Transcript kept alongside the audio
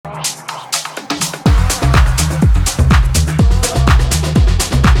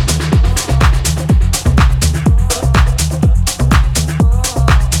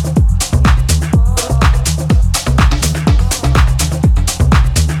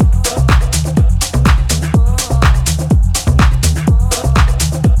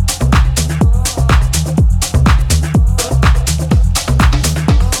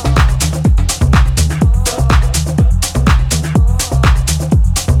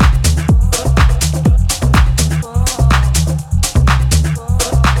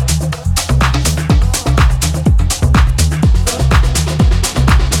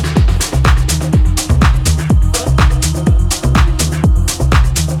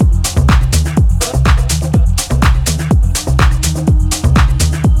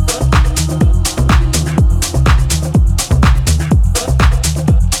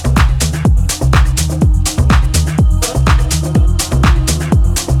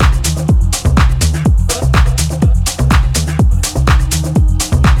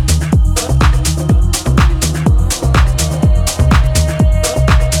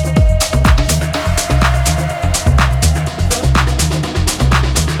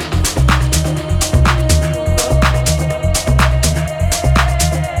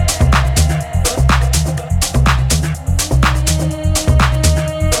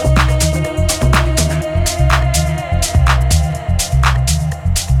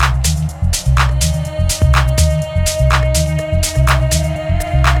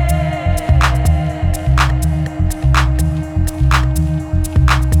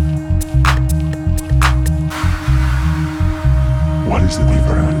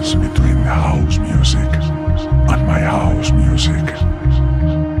difference between house music and my house music.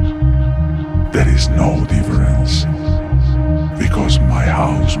 There is no difference, because my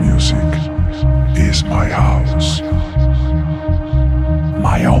house music is my house,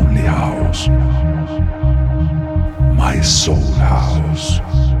 my only house, my soul house.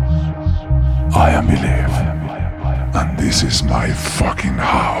 I am B-Liv, and this is my fucking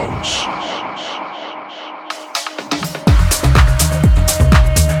house.